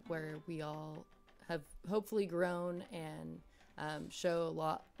year, where we all have hopefully grown and show a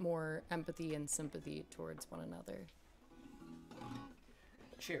lot more empathy and sympathy towards one another.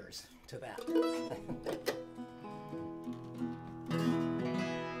 Cheers to that.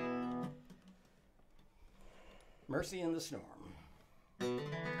 Mercy in the Storm.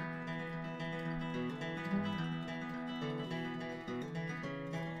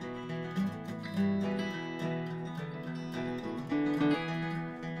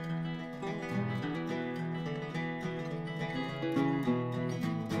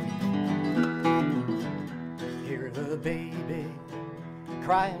 Hear the baby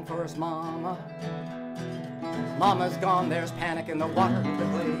crying for his mama. Mama's gone, there's panic in the water of the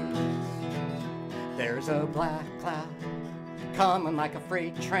glades. There's a black cloud coming like a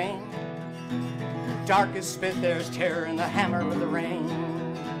freight train. Dark as spit, there's terror in the hammer of the rain.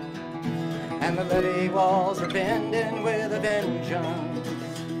 And the levee walls are bending with a vengeance.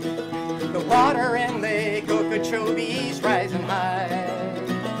 The water in Lake Okeechobee's rising high.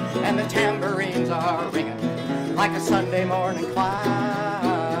 And the tambourines are ringing like a Sunday morning choir.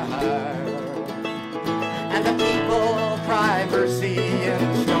 And the people cry mercy in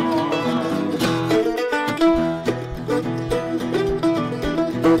the storm.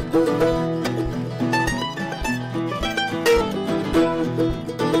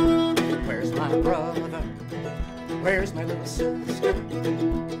 Where's my brother? Where's my little sister?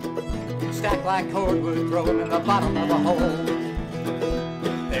 Stacked like cordwood, throw 'em in the bottom of a hole.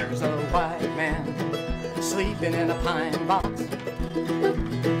 There's a white man sleeping in a pine box.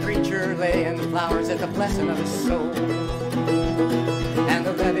 Preacher laying flowers at the blessing of his soul. And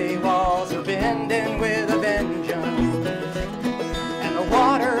the levee walls are bending with a vengeance. And the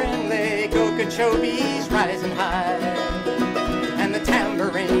water in Lake Okeechobee's rising high. And the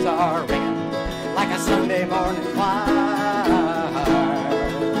tambourines are ringing like a Sunday morning choir.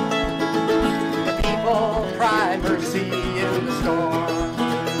 The people cry mercy in the storm.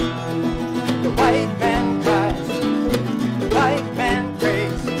 The white man cries, the white man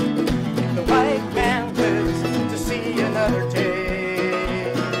prays, the white man lives to see another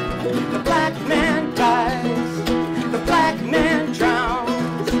day. The black man dies, the black man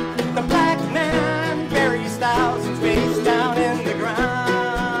drowns, the black man buries thousands face down in the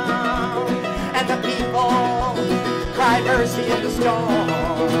ground. And the people cry mercy in the storm.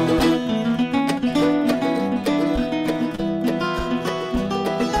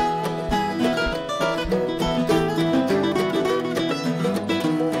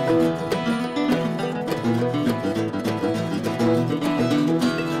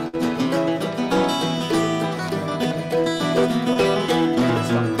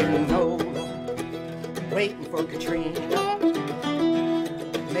 Waiting for Katrina.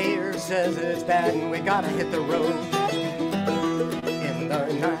 Mayor says it's bad and we gotta hit the road. In the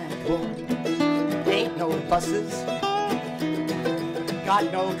ninth ward, ain't no buses.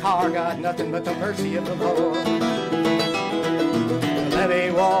 Got no car, got nothing but the mercy of the Lord. The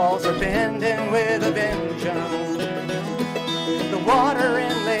levee walls are bending with a vengeance. The water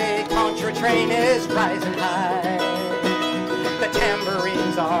in Lake Pontchartrain is rising high. The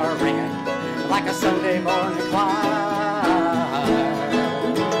tambourines are ringing like a Sunday morning choir.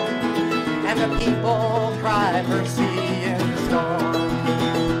 And the people cry mercy in the storm.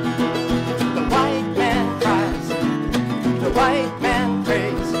 The white man cries, the white man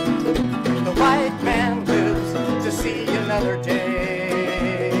prays, the white man lives to see another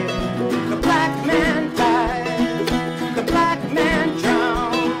day. The black man dies, the black man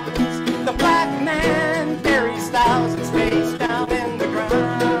drowns, the black man buries thousands face down in the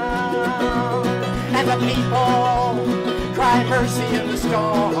ground. And the people cry mercy in the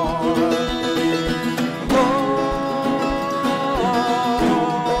storm. Oh,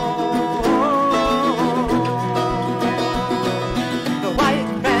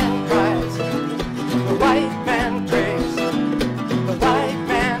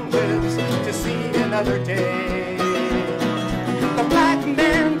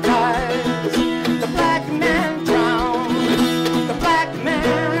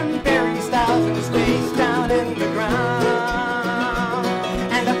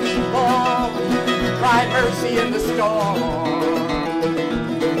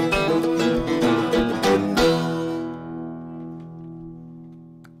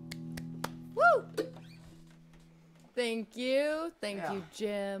 thank you,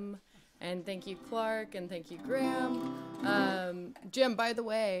 Jim, and thank you, Clark, and thank you, Graham. Jim, by the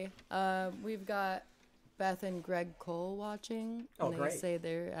way, we've got Beth and Greg Cole watching. Oh, and they great. say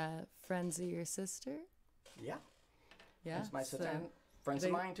they're friends of your sister. Yeah. Yeah. That's my sister. so- And friends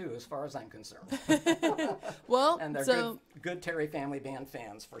of mine, too, as far as I'm concerned. Well, And they're so good Terry Family Band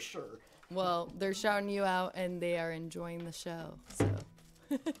fans, for sure. well, they're shouting you out, and they are enjoying the show. So,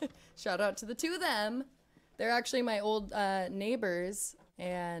 shout out to the two of them. They're actually my old neighbors,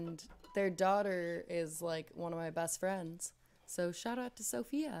 and their daughter is like one of my best friends. So, shout out to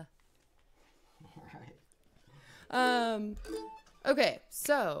Sophia. All right. Okay,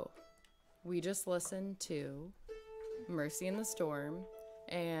 so we just listened to Mercy in the Storm,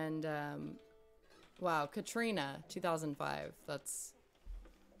 and wow, Katrina, 2005. That's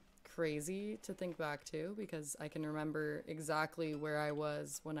crazy to think back to, because I can remember exactly where I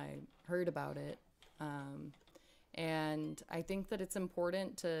was when I heard about it. And I think that it's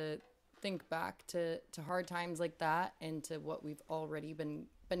important to think back to hard times like that, and to what we've already been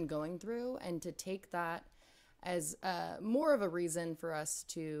going through, and to take that as more of a reason for us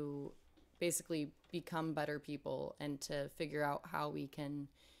to basically become better people, and to figure out how we can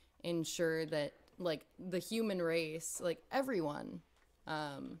ensure that, like, the human race, like everyone,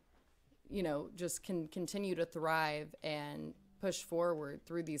 you know, just can continue to thrive and push forward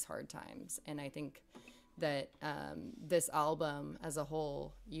through these hard times. And I think that this album as a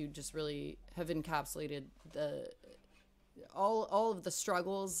whole, you just really have encapsulated all of the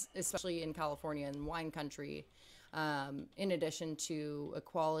struggles, especially in California and wine country, in addition to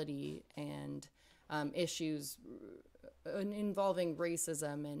equality and issues involving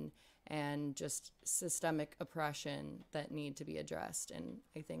racism and just systemic oppression that need to be addressed. And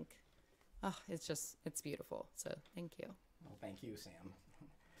I think, it's beautiful. So thank you. Well, thank you, Sam.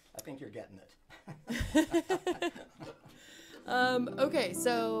 I think you're getting it. Okay,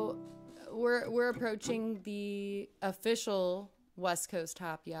 so we're approaching the official West Coast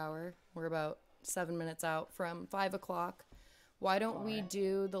happy hour. We're about 7 minutes out from 5 o'clock. Why don't we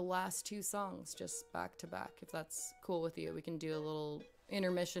do the last two songs just back to back, if that's cool with you? We can do a little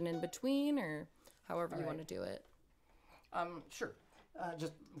intermission in between, or however you want to do it. Sure.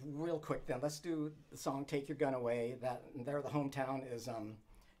 Just real quick then, let's do the song "Take Your Gun Away." That there, the hometown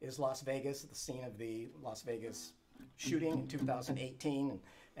is Las Vegas, the scene of the Las Vegas shooting in 2018,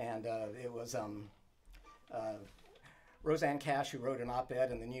 and it was Roseanne Cash who wrote an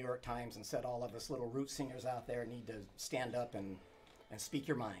op-ed in the New York Times and said all of us little root singers out there need to stand up and speak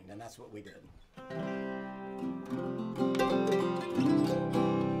your mind, and that's what we did.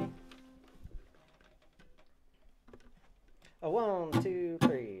 A 1, 2,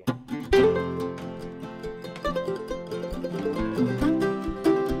 3.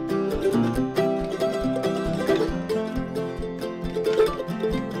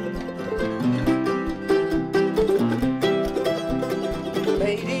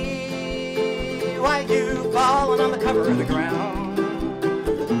 Lady, why you falling on the cover of the ground?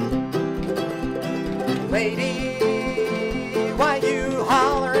 Lady, why you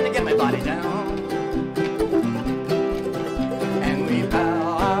hollering to get my body down? And we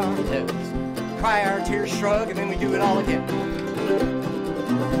bow our heads, cry our tears, shrug, and then we do it all again.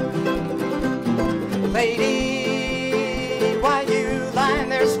 Lady, why you lying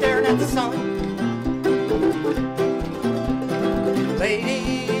there staring at the sun?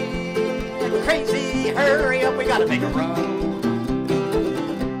 Lady, crazy, hurry up, we gotta make a run.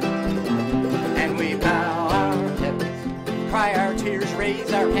 And we bow our heads, cry our tears,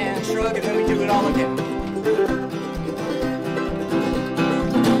 raise our hands, shrug, and then we do it all again.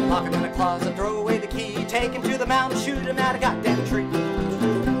 Lock him in a closet, throw away the key, take him to the mountain, shoot him at a goddamn tree.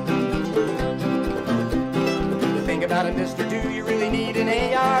 Think about it, mister, do you really need an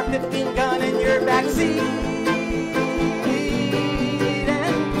AR-15 gun in your backseat?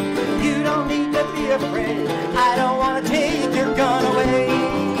 You don't need to be afraid, I don't want to take your gun away.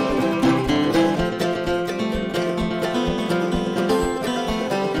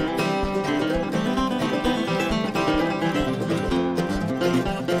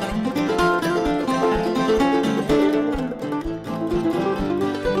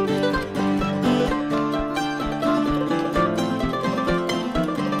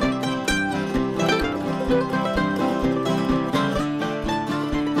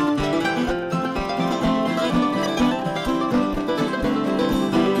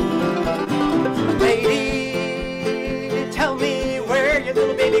 Lady, tell me where your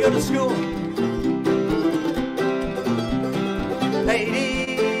little baby go to school.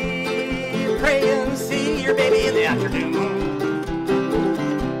 Lady, pray and see your baby in the afternoon.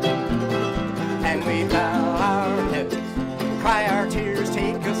 And we bow our heads, cry our tears.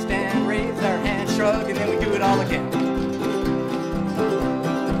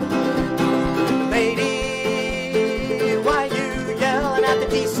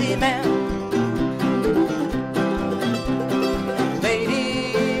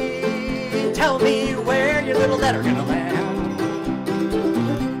 better gonna land.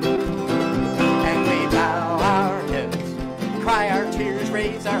 And we bow our heads, cry our tears,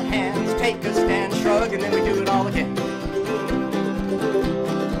 raise our hands, take a stand, shrug, and then we do it all again.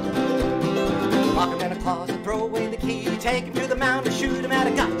 Lock him in a closet, throw away the key, take him to the mountain, shoot him at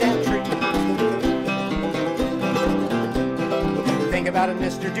a goddamn tree. Think about it,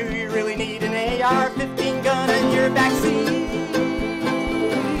 mister, do you really need an AR-15 gun in your backseat?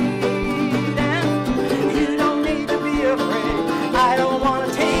 And you don't need to be afraid, I don't want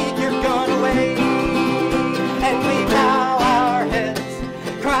to take your gun away. And we bow our heads,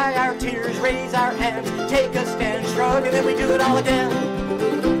 cry our tears, raise our hands, take a stand, shrug, and then we do it all again.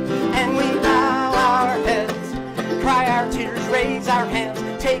 And we bow our heads, cry our tears, raise our hands,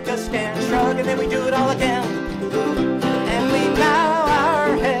 take a stand, shrug, and then we do it all again. And we bow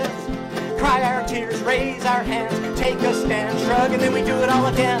our heads, cry our tears, raise our hands, take a stand, shrug, and then we do it all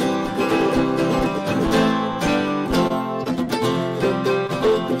again.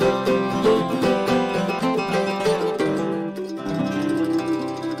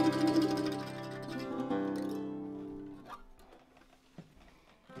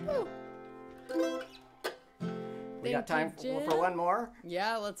 We got time for one more?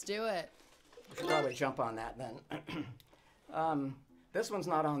 Yeah, let's do it. We should probably jump on that then. This one's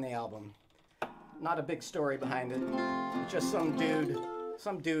not on the album. Not a big story behind it. Just some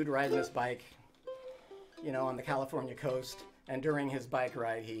dude riding his bike, you know, on the California coast. And during his bike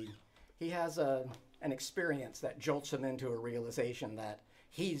ride, he has an experience that jolts him into a realization that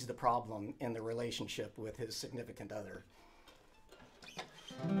he's the problem in the relationship with his significant other.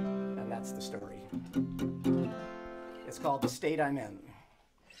 And that's the story. It's called The State I'm In.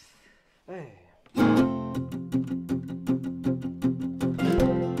 Hey.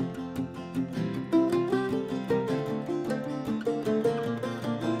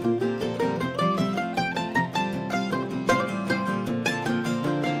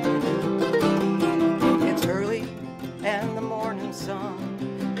 It's early and the morning sun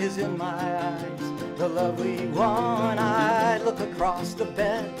is in my eyes. The lovely one, I look across the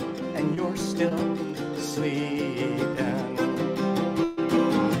bed and you're still sleeping.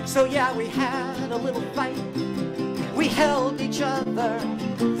 So yeah, we had a little fight. We held each other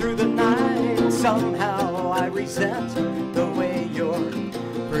through the night. Somehow I resent the way you're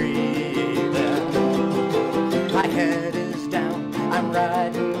breathing. My head is down, I'm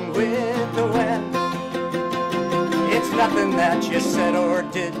riding with the wind. It's nothing that you said or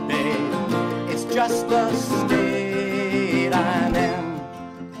did, babe. It's just the state I'm in.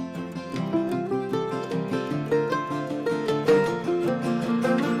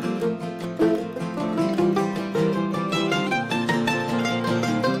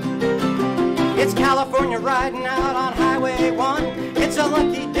 It's California riding out on Highway 1. It's a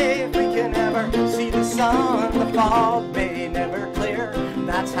lucky day if we can ever see the sun. The fog may never clear,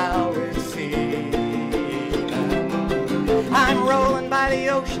 that's how it seems. I'm rolling by the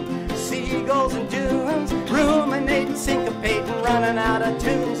ocean, seagulls and dunes, ruminating, syncopating, running out of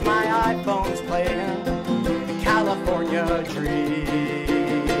tunes. My iPhone's playing California dreaming.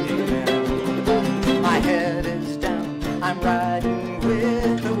 My head is down, I'm riding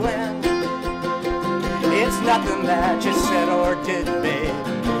with the wind. It's nothing that you said or did, babe.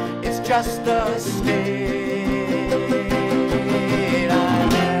 It's just the state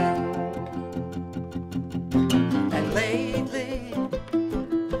I'm in. And lately,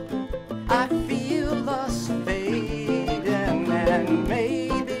 I feel us fading, and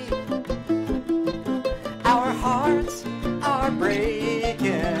maybe our hearts are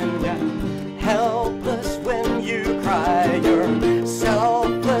breaking. Helpless when you cry, you're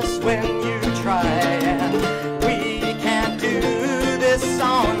selfless when you try, and we can't do this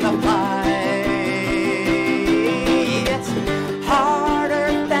on the fly. It's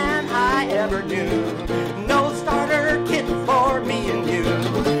harder than I ever knew. No starter kit for me and you.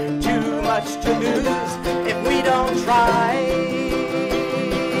 Too much to lose if we don't try.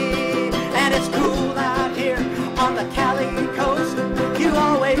 And it's cool out here on the Cali coast. You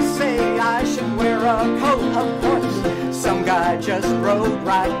always say I should wear a coat, of course. Some guy just rode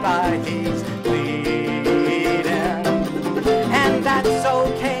right by, he's bleeding. And that's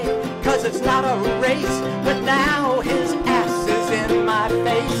okay, cause it's not a race. But now his ass is in my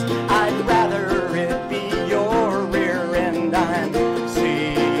face. I'd rather it be your rear end I'm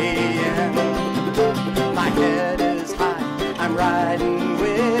seeing. My head is high, I'm riding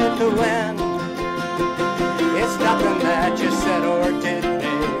with the wind. It's nothing that you said or did,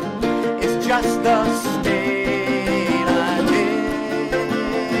 babe. It's just the state I'm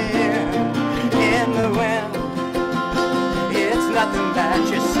in the wind. It's nothing that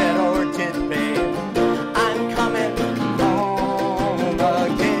you said or did, babe. I'm coming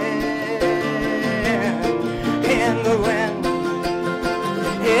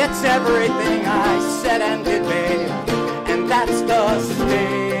everything I said and did, babe, and that's the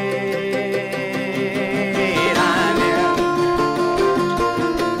state I'm in.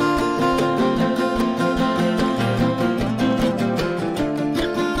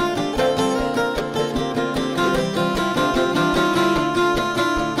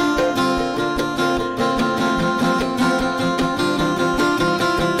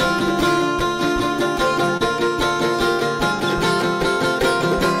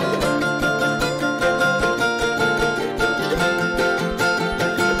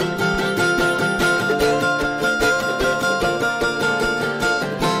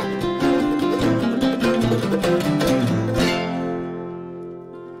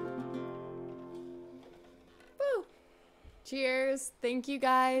 Woo. Cheers. Thank you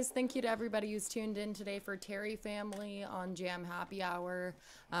guys. Thank you to everybody who's tuned in today for Terry Family on Jam Happy Hour.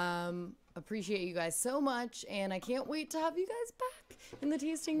 Appreciate you guys so much, and I can't wait to have you guys back in the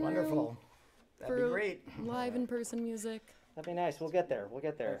tasting room. Wonderful. That'd be for great. live in-person music. That'd be nice. We'll get there. We'll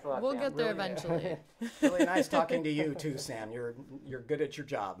get there. Thanks a lot, We'll Sam. get there eventually. Really nice talking to you too, Sam. You're good at your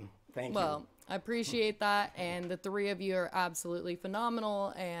job. Thank you. Well, I appreciate that, and the three of you are absolutely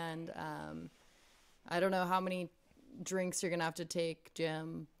phenomenal, and I don't know how many drinks you're going to have to take,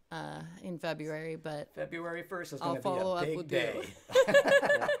 Jim, in February, but February 1st is I'll going to follow up be a big with day.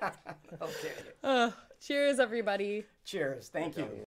 you. Okay. Cheers, everybody. Cheers. Thank you.